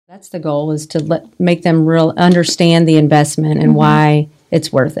That's the goal, is to make them understand the investment and why it's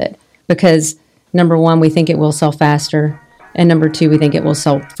worth it. Because number one, we think it will sell faster. And number two, we think it will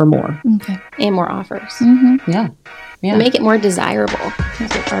sell for more. Okay. And more offers. Mm-hmm. Yeah. Make it more desirable.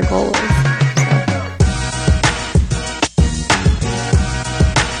 That's what our goal is.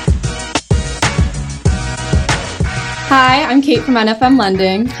 Hi, I'm Kate from NFM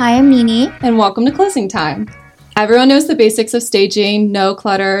Lending. Hi, I'm Nyny. And welcome to Closing Time. Everyone knows the basics of staging, no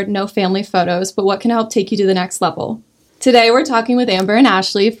clutter, no family photos, but what can help take you to the next level? Today, we're talking with Amber and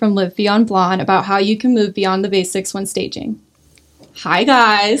Ashley from Live Beyond Blonde about how you can move beyond the basics when staging. Hi,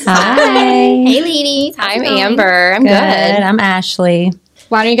 guys. Hi. Hey, ladies. I'm Amber. I'm good. I'm Ashley.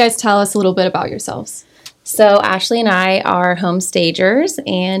 Why don't you guys tell us a little bit about yourselves? So Ashley and I are home stagers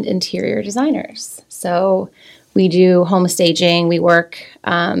and interior designers. So we do home staging. We work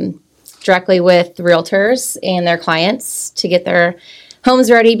directly with realtors and their clients to get their homes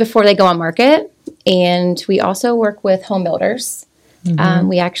ready before they go on market. And we also work with home builders. Mm-hmm.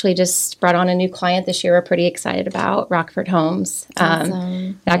 We actually just brought on a new client this year we're pretty excited about, Rockford Homes.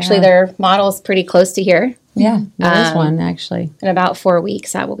 Awesome. Actually, their model is pretty close to here. Yeah, there is one, actually. In about 4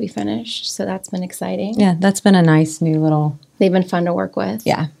 weeks, that will be finished. So that's been exciting. Yeah, that's been a nice new little... They've been fun to work with.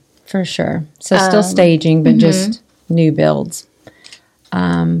 Yeah, for sure. So still staging, but just new builds.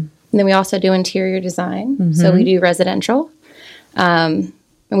 And then we also do interior design. So we do residential. And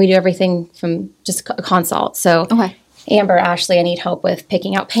we do everything from just a consult. So Amber, Ashley, I need help with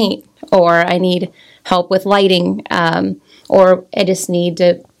picking out paint, or I need help with lighting, or I just need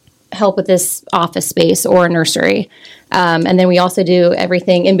to help with this office space or a nursery. And then we also do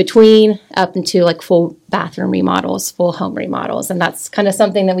everything in between up into like full bathroom remodels, full home remodels. And that's kind of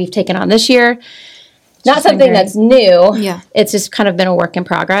something that we've taken on this year. Not something that's new. Yeah. It's just kind of been a work in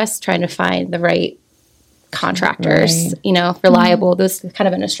progress, trying to find the right contractors, reliable. This has kind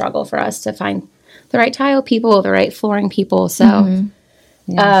of been a struggle for us to find the right tile people, the right flooring people. So,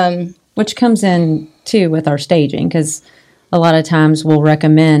 which comes in too with our staging, because a lot of times we'll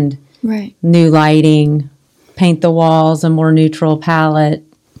recommend new lighting, paint the walls a more neutral palette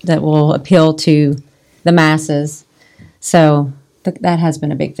that will appeal to the masses. So that has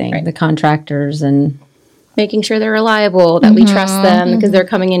been a big thing. The contractors and making sure they're reliable, that we trust them because they're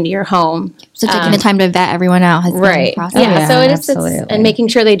coming into your home. So taking the time to vet everyone out has been a process. Yeah, so it's and making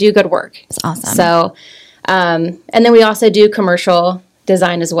sure they do good work. It's awesome. So, and then we also do commercial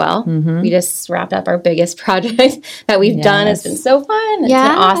design as well. We just wrapped up our biggest project that we've done. It's been so fun. It's been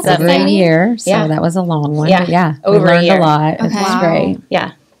awesome. Over a year, so that was a long one. Yeah, but over a year. A lot. It was great.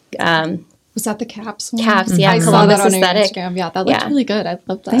 Yeah. Was that the caps one? Caps, I saw Columbus that on aesthetic. Instagram. Yeah, that looked really good. I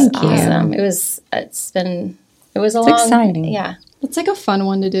love that. Thank you. Awesome. It was exciting. Yeah. It's like a fun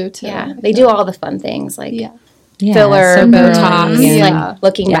one to do too. Yeah. They do all the fun things like filler, so Botox. girly. Like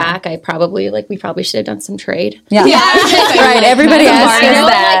looking back, we probably should have done some trade. Yeah. Right. Everybody asks us that. In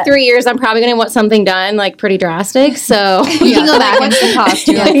like 3 years, I'm probably going to want something done like pretty drastic. So you can go back. What's the cost?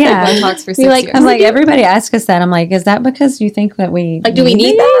 You're like, Botox for 6 years. I'm like, everybody asks us that. I'm like, is that because you think that we do we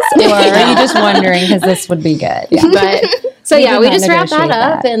need this? Or are you just wondering because this would be good? Yeah. But so we just wrapped that negotiate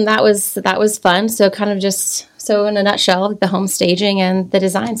up, that. and that was fun. So kind of just in a nutshell, the home staging and the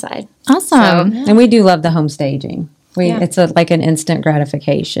design side. Awesome. And we do love the home staging. It's like an instant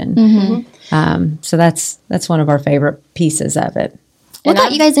gratification. So that's one of our favorite pieces of it. What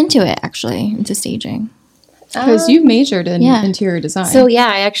got you guys into it, actually, into staging? Because you majored in interior design. So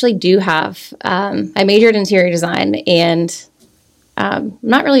I actually do have. I majored in interior design, and I'm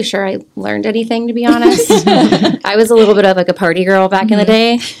not really sure I learned anything, to be honest. I was a little bit of like a party girl back in the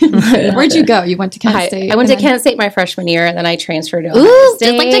day. Where'd you go? You went to Kent State? I went to Kent State my freshman year, and then I transferred to Ohio Ooh, State.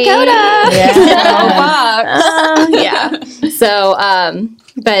 just like Dakota. Yeah. So,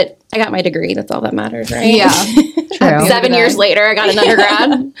 but I got my degree. That's all that matters, right? Yeah. True. 7 years later, I got an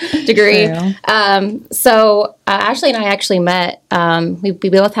undergrad degree. So Ashley and I actually met. We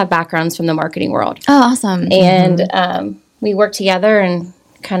both have backgrounds from the marketing world. Oh, awesome. And we worked together and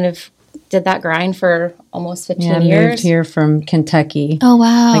kind of did that grind for almost 15 years. I moved here from Kentucky. Oh,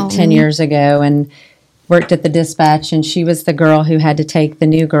 wow. Like 10 years ago, and worked at the dispatch, and she was the girl who had to take the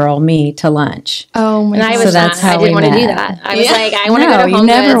new girl, me, to lunch. Oh, my God. And I was so that's how I didn't want to do that. I was like, I want to go to Home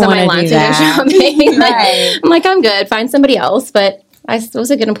Goods on my lunch and go shopping. I'm like, I'm good. Find somebody else. But I was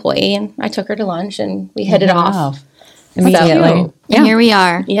a good employee, and I took her to lunch, and we hit it off. Immediately. And here we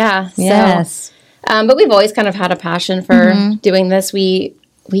are. Yeah. Yes. But we've always kind of had a passion for doing this. We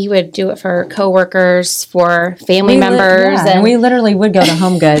we would do it for coworkers, for family members. And we literally would go to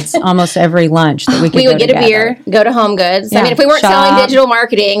Home Goods almost every lunch that we could. We would get together. a beer, go to Home Goods. I mean, if we weren't selling digital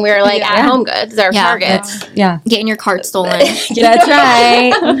marketing, we were like at Home Goods, our target. Getting your cart stolen. That's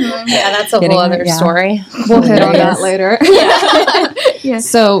right. Yeah, that's a whole other story. We'll hit on that later.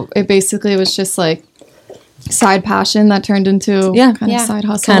 So it basically was just like side passion that turned into kind of side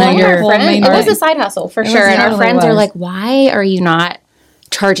hustle. Kind of your friend. It was a side hustle for sure. And our friends are like, why are you not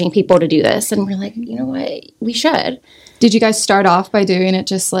charging people to do this? And we're like, you know what? We should. Did you guys start off by doing it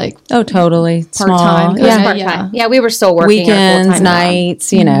just like totally part-time? Yeah, we were still working weekends, our full-time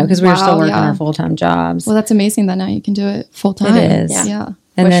nights, you know, because we were still working our full-time jobs. Well, that's amazing that now you can do it full-time. It is. Yeah.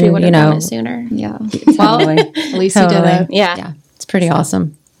 And wish then, we would have done it sooner. Yeah. Well, at least you did it. Yeah. It's pretty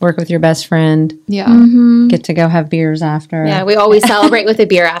awesome. Work with your best friend. Yeah. Get to go have beers after. Yeah, we always celebrate with a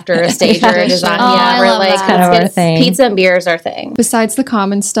beer after a stage or a design. We're like, kind of our thing. Pizza and beer is our thing. Besides the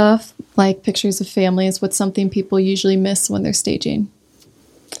common stuff, like pictures of families, what's something people usually miss when they're staging?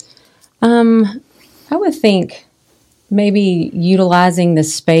 I would think maybe utilizing the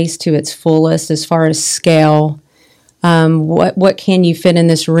space to its fullest as far as scale. What can you fit in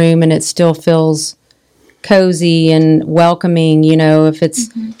this room and it still feels cozy and welcoming? You know, if it's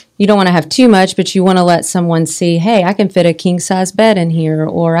you don't want to have too much, but you want to let someone see, hey, I can fit a king size bed in here,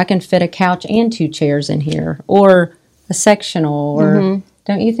 or I can fit a couch and 2 chairs in here, or a sectional, or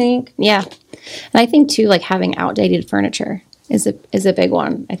don't you think? Yeah. And I think too, like having outdated furniture is a big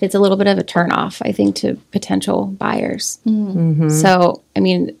one. I think it's a little bit of a turnoff, I think, to potential buyers. So, I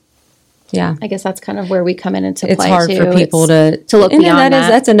mean, I guess that's kind of where we come into play. It's hard too. for people to look beyond that.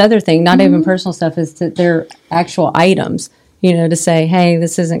 That's another thing. Not even personal stuff, is that they're actual items. You know, to say, hey,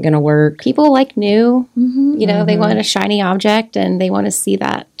 this isn't going to work. People like new. You know, they want a shiny object and they want to see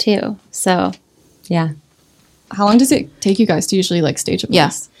that too. So, yeah. How long does it take you guys to usually like stage a piece?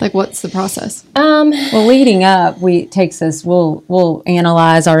 Yes. Like, what's the process? Well, leading up, we'll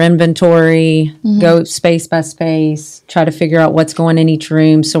analyze our inventory, go space by space, try to figure out what's going in each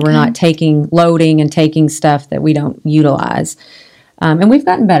room, so we're not loading and taking stuff that we don't utilize. And we've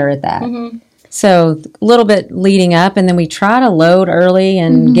gotten better at that. So a little bit leading up, and then we try to load early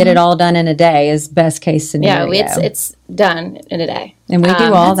and get it all done in a day is best case scenario. Yeah, it's done in a day. And we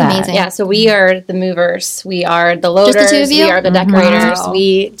do all that. Amazing. Yeah, so we are the movers. We are the loaders. Just the two of you? We are the decorators. Wow.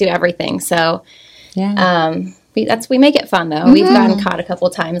 We do everything. So we make it fun, though. We've gotten caught a couple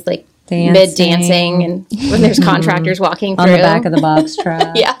of times, like mid-dancing, and when there's contractors walking through. On the back of the box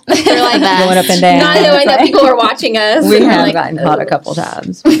truck. Yeah. They're like that. Going up and down. Not knowing that people are watching us. We have gotten caught a couple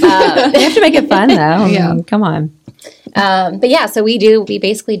times. You have to make it fun, though. I mean, come on. But yeah, so we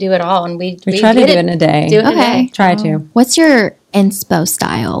basically do it all, and we try to do it in a day. Try to. What's your inspo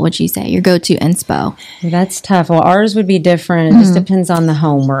style, would you say? Your go-to inspo? That's tough. Well, ours would be different. It just depends on the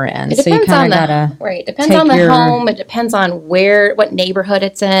home we're in. So you kind of gotta depends on the home. It depends on what neighborhood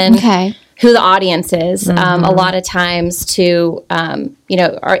it's in. Okay. Who the audience is. A lot of times too,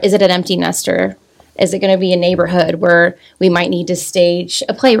 is it an empty nester? Is it going to be a neighborhood where we might need to stage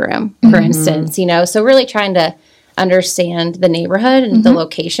a playroom, for instance? You know, so really trying to understand the neighborhood and the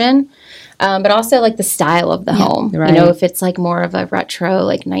location, but also like the style of the home. Right. You know, if it's like more of a retro,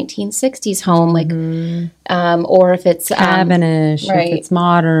 like 1960s home, like, or if it's cabinish, if it's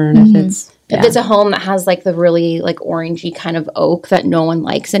modern, if it's a home that has like the really like orangey kind of oak that no one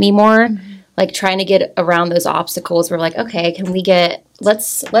likes anymore. Like trying to get around those obstacles. We're like, okay, can we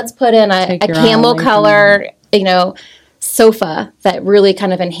let's put in a camel color, sofa that really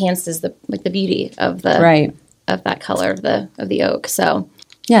kind of enhances the beauty of the of that color of the oak. So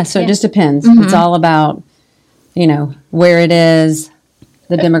it just depends. It's all about where it is,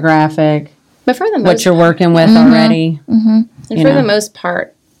 the demographic, but for the most what you're working with already. And for the most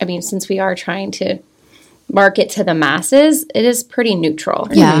part, I mean, since we are trying to market to the masses, it is pretty neutral.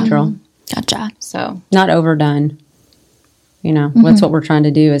 Neutral. Gotcha. So not overdone. That's what we're trying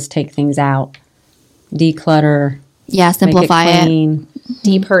to do, is take things out, declutter. Yeah, simplify make it clean,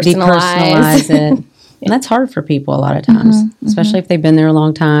 depersonalize it. And that's hard for people a lot of times, especially if they've been there a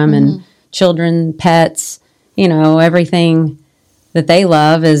long time, and children, pets, everything that they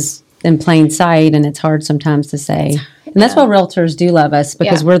love is in plain sight, and it's hard sometimes to say. And that's why realtors do love us,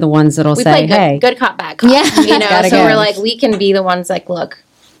 because we're the ones that'll say, hey. Good cop, bad cop. Yeah. So we're like, we can be the ones like, look,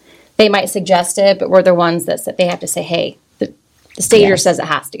 they might suggest it, but we're the ones that they have to say, hey, the stager says it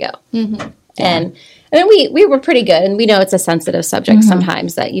has to go. And then we were pretty good, and we know it's a sensitive subject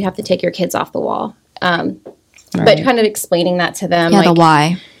sometimes that you have to take your kids off the wall. But kind of explaining that to them. Yeah, the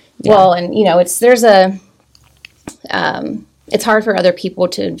why. Well, and it's hard for other people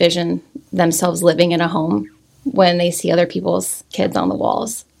to envision themselves living in a home when they see other people's kids on the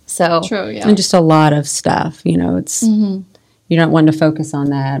walls. So true, yeah. And just a lot of stuff, it's, you don't want to focus on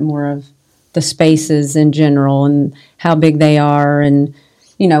that, more of the spaces in general and how big they are. And,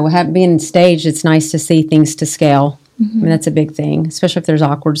 being staged, it's nice to see things to scale. I mean, that's a big thing, especially if there's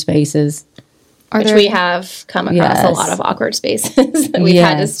awkward spaces. Which we have come across a lot of awkward spaces that we've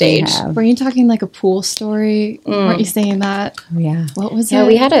had to stage. Were you talking like a pool story? Weren't you saying that? Oh, yeah. What was it?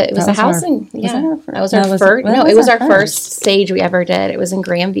 Yeah, it was a house in, that was our first. No, it was our first stage we ever did. It was in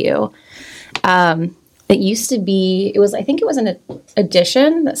Grandview. It used to be, I think it was an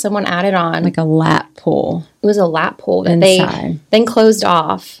addition that someone added on. Like a lap pool. It was a lap pool that inside. They then closed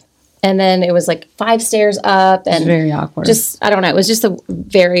off. And then it was like 5 stairs up. And very awkward. I don't know. It was just a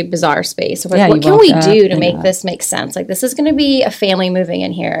very bizarre space. Like, what can we do to make this make sense? Like, this is going to be a family moving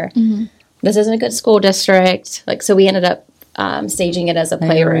in here. This isn't a good school district. Like, so we ended up staging it as a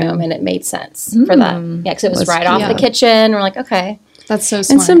playroom, and it made sense for that. Yeah, because it was right off the kitchen. We're like, okay. That's so smart.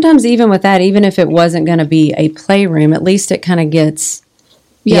 And sometimes even with that, even if it wasn't going to be a playroom, at least it kind of gets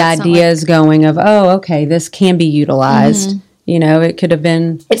the ideas going of, okay, this can be utilized. It could have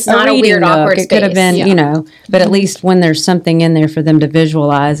been it's not a weird, awkward space. It could have been, but at least when there's something in there for them to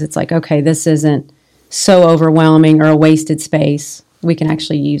visualize, it's like, okay, this isn't so overwhelming or a wasted space. We can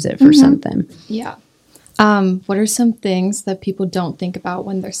actually use it for something. Yeah. What are some things that people don't think about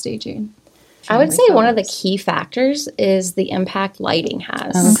when they're staging? I would say one of the key factors is the impact lighting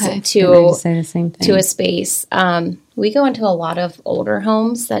has to a space. We go into a lot of older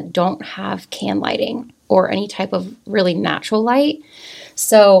homes that don't have can lighting or any type of really natural light.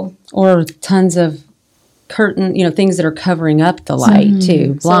 Or tons of curtain, things that are covering up the light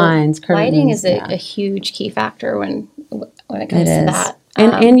too. Blinds, curtains. Lighting is a huge key factor when it comes to that.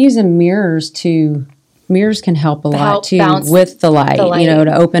 And using mirrors too. Mirrors can help a lot too with the light,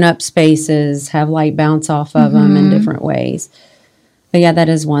 to open up spaces, have light bounce off of them in different ways. But yeah, that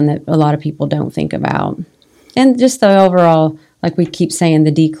is one that a lot of people don't think about. And just the overall, like we keep saying,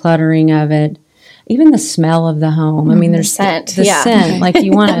 the decluttering of it, even the smell of the home. I mean, there's scent. The scent, like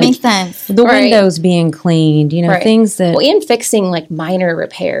you want that makes sense. The windows being cleaned, things that. Well, and fixing like minor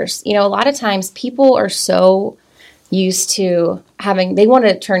repairs. A lot of times people are so used to they want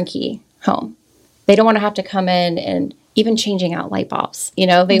a turnkey home. They don't want to have to come in and even changing out light bulbs.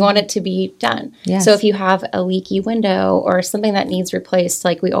 They want it to be done. Yes. So if you have a leaky window or something that needs replaced,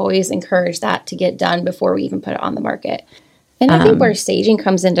 like we always encourage that to get done before we even put it on the market. And I think where staging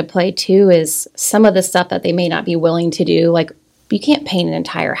comes into play too is some of the stuff that they may not be willing to do. Like you can't paint an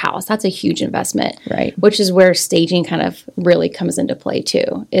entire house. That's a huge investment. Right. Which is where staging kind of really comes into play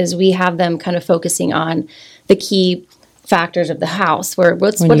too, is we have them kind of focusing on the key factors of the house. What are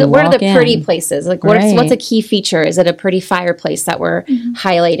the pretty places? Like what's a key feature? Is it a pretty fireplace that we're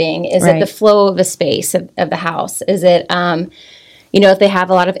highlighting? Is it the flow of the space of the house? Is it if they have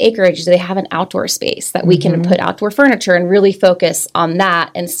a lot of acreage, do they have an outdoor space that we can put outdoor furniture and really focus on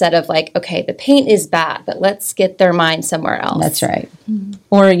that instead of like, okay, the paint is bad, but let's get their mind somewhere else. That's right.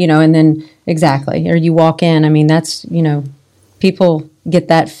 Or, and then exactly. Or you walk in, I mean, that's, people get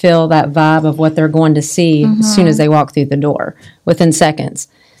that feel, that vibe of what they're going to see as soon as they walk through the door within seconds.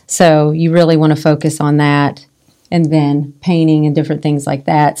 So you really want to focus on that, and then painting and different things like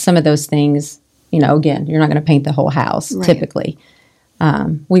that. Some of those things, again, you're not going to paint the whole house typically.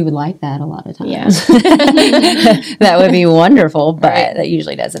 We would like that a lot of times. Yeah. That would be wonderful, but that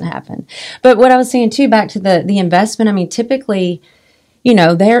usually doesn't happen. But what I was saying too, back to the investment, I mean, typically,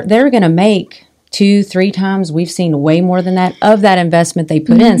 they're going to make 2-3 times. We've seen way more than that of that investment they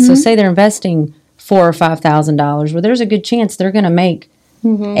put in. So say they're investing $4,000 or $5,000. Well, there's a good chance they're going to make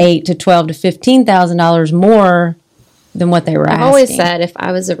 $8,000 to $12,000 to $15,000 more than what they were asking. I've always said if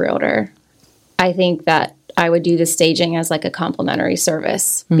I was a realtor, I think that I would do the staging as like a complimentary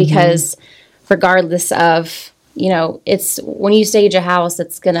service because regardless of, it's when you stage a house,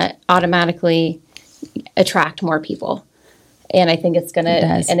 it's going to automatically attract more people. And I think it's going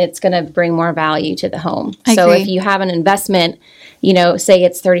to bring more value to the home. So if you have an investment, say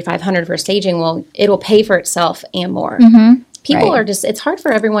it's $3,500 for staging, well, it'll pay for itself and more. People are it's hard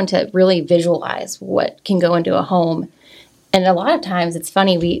for everyone to really visualize what can go into a home. And a lot of times it's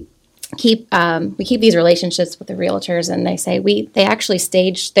funny, we keep these relationships with the realtors, and they say they actually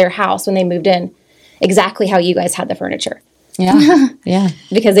staged their house when they moved in exactly how you guys had the furniture. Yeah. Yeah.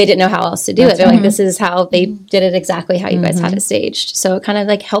 Because they didn't know how else to do it. They're like, this is how they did it exactly how you guys had it staged. So it kind of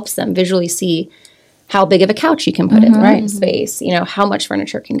like helps them visually see how big of a couch you can put in the space, how much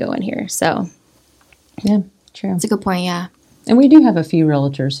furniture can go in here. So yeah, true. That's a good point. Yeah. And we do have a few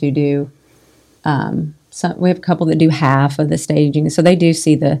realtors who do, we have a couple that do half of the staging. So they do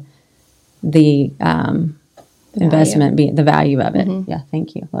see the investment being the value of it. Yeah,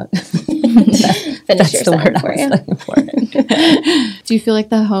 thank you. Look. That's the word I was looking for. Do you feel like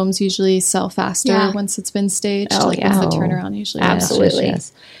the homes usually sell faster once it's been staged? Oh, what's the turnaround usually? Absolutely.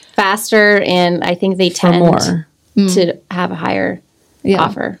 Yes. Faster, and I think they tend to have a higher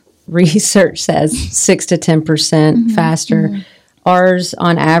offer. Research says 6 to 10% faster. Ours,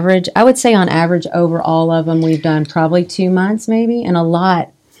 on average, I would say on average over all of them, we've done probably 2 months maybe, and a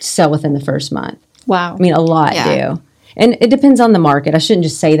lot sell within the first month. Wow. I mean, a lot do. And it depends on the market. I shouldn't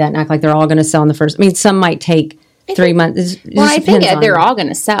just say that and act like they're all going to sell in the first. I mean, some might take 3 months. I think they're all going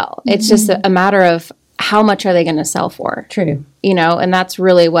to sell. It's just a matter of how much are they going to sell for. True. And that's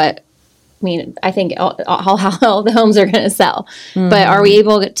really what, I think all the homes are going to sell. But are we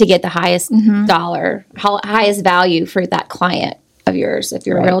able to get the highest dollar, highest value for that client of yours? If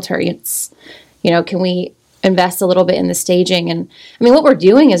you're a realtor, it's, can we invest a little bit in the staging? And what we're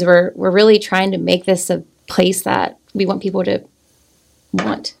doing is we're really trying to make this a place that we want people to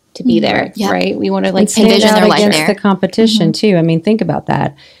want to be there, right? We want to stand out against the competition too. Think about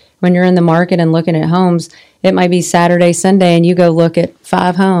that. When you're in the market and looking at homes, it might be Saturday, Sunday, and you go look at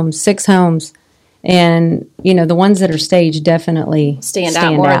 5 homes, 6 homes, and the ones that are staged definitely stand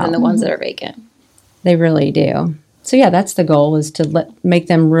out more than the ones that are vacant. They really do. So that's the goal, is to make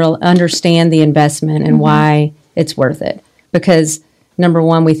them understand the investment and why it's worth it. Because number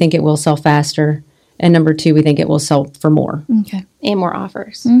one, we think it will sell faster. And number 2, we think it will sell for more. Okay. And more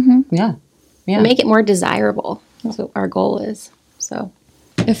offers. Yeah. Make it more desirable. That's what our goal is. So,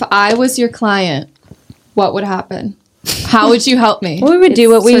 if I was your client, what would happen? How would you help me? Well, we would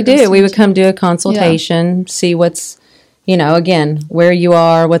do what we do. We would come do a consultation, see what's, again, where you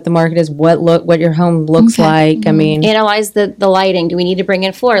are, what the market is, what your home looks like. Analyze the lighting. Do we need to bring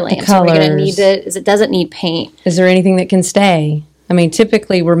in floor lamps? The colors. Are we going to need to? Does it need paint? Is there anything that can stay?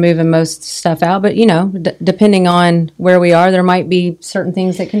 Typically we're moving most stuff out, but depending on where we are, there might be certain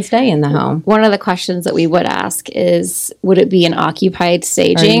things that can stay in the home. One of the questions that we would ask is, would it be an occupied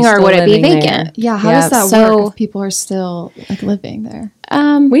staging or would it be vacant? There? Yeah. How does that work if people are still living there?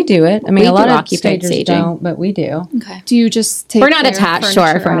 We do it. We a lot of occupied staging. Don't, but we do. Okay. Do you just take? We're not attached to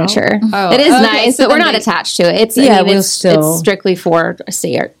our furniture. Oh, it is nice, but we're not attached to it. It's it's strictly for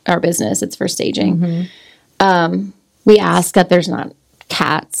our business. It's for staging. We ask that there's not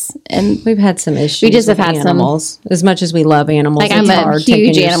cats, and we've had some issues. We just have had animals. As much as we love animals, I'm a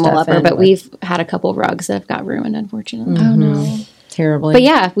huge animal lover, but we've had a couple rugs that have got ruined, unfortunately. Oh no, terribly.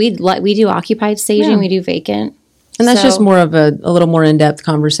 But we do occupied staging. We do vacant. And that's just more of a little more in-depth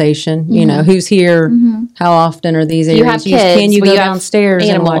conversation. Who's here? How often are these areas? You have kids. Can you go downstairs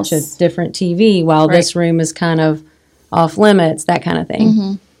and watch a different TV while this room is kind of off limits? That kind of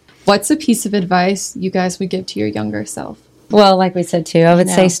thing. What's a piece of advice you guys would give to your younger self? Well, like we said too, I would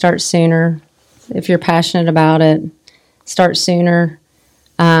say start sooner. If you're passionate about it, start sooner.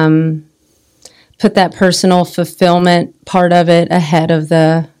 Put that personal fulfillment part of it ahead of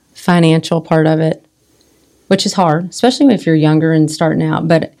the financial part of it, which is hard, especially if you're younger and starting out.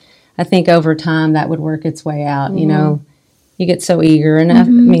 But I think over time that would work its way out. You get so eager.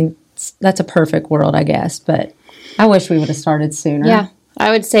 And that's a perfect world, I guess. But I wish we would have started sooner. Yeah,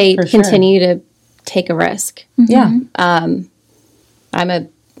 I would say continue to take a risk. Yeah. I'm a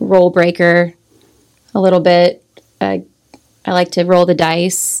rule breaker a little bit. I like to roll the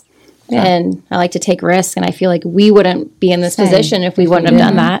dice. And I like to take risks, and I feel like we wouldn't be in this position if we wouldn't have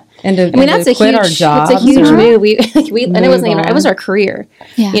done that. And that's a huge, it's a huge move. And it wasn't even, it was our career.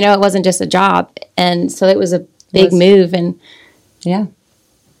 Yeah. It wasn't just a job, and so it was a big move. And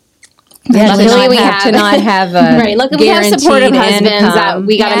luckily we have to not have a Luckily we have supportive husbands that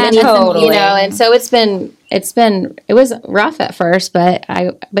we got to live and so it was rough at first, but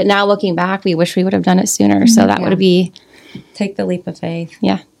now looking back, we wish we would have done it sooner. So that would be take the leap of faith.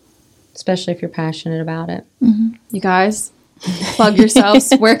 Yeah. Especially if you're passionate about it. You guys, plug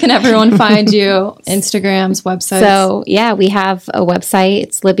yourselves. Where can everyone find you? Instagrams, websites? So, we have a website.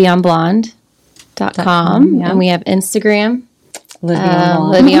 It's livyonblonde.com. And we have Instagram.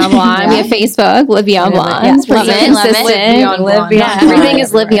 Livy on Blonde. We have Facebook. Livy on Blonde. Love it. Everything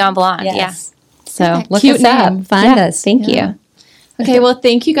is Livy on Blonde. Yes. So, look us up. Find us. Thank you. Okay, well,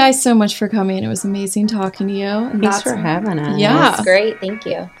 thank you guys so much for coming. It was amazing talking to you. And thanks for having us. Yeah. That's great. Thank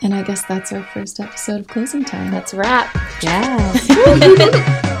you. And I guess that's our first episode of Closing Time. That's a wrap.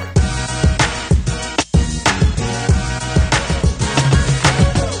 Yeah.